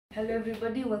Hello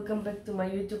everybody, welcome back to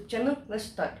my YouTube channel. Let's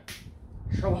start.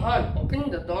 Shuhan, open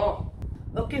the door.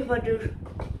 Okay, father.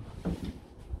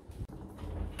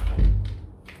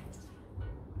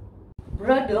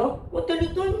 Brother, what are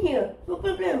you doing here? No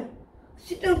problem.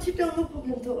 Sit down, no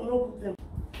problem, no problem.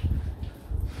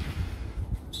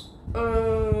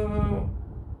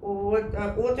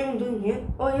 What I'm doing here?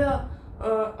 Oh yeah,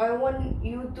 I want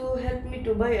you to help me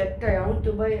to buy a tie. I want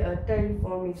to buy a tie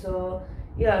for me. So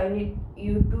yeah, I need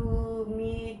you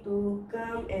to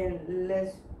come and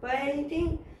let's buy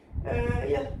anything.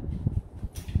 Yeah.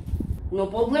 No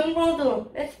problem, brother.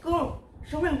 Let's go.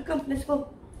 Shuhan, come, let's go.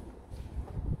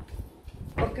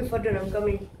 Okay, father, I'm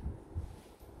coming.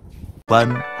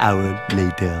 1 hour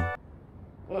later.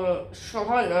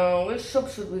 Shuhan, which shop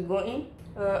should we go in?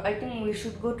 I think we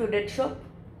should go to that shop.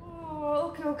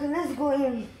 Oh, okay, let's go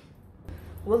in.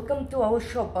 Welcome to our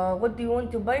shop. What do you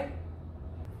want to buy?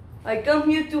 I come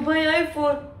here to buy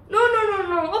iPhone. No.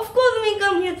 Of course we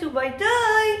come here to buy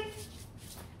tie.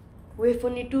 We have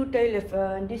only two tie left.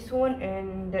 This one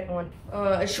and that one.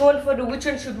 Shuhan, for the which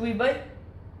one should we buy?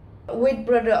 Wait,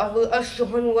 brother. I will ask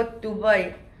Shuhan what to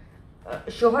buy.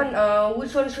 Shuhan,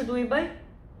 which one should we buy?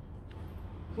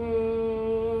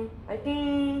 I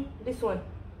think this one.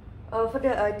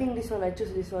 Father, I think this one. I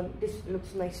choose this one. This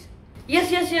looks nice.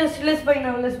 Yes. Let's buy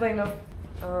now.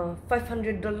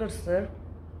 $500, sir.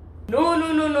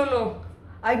 No.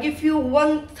 I give you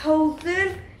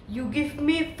 1,000. You give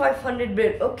me 500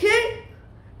 bread. Okay?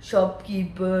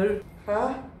 Shopkeeper.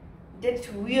 Huh? That's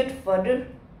weird, father.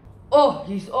 Oh,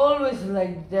 he's always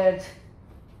like that.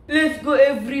 Let's go,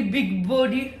 every big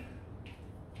body.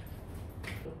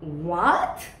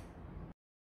 What?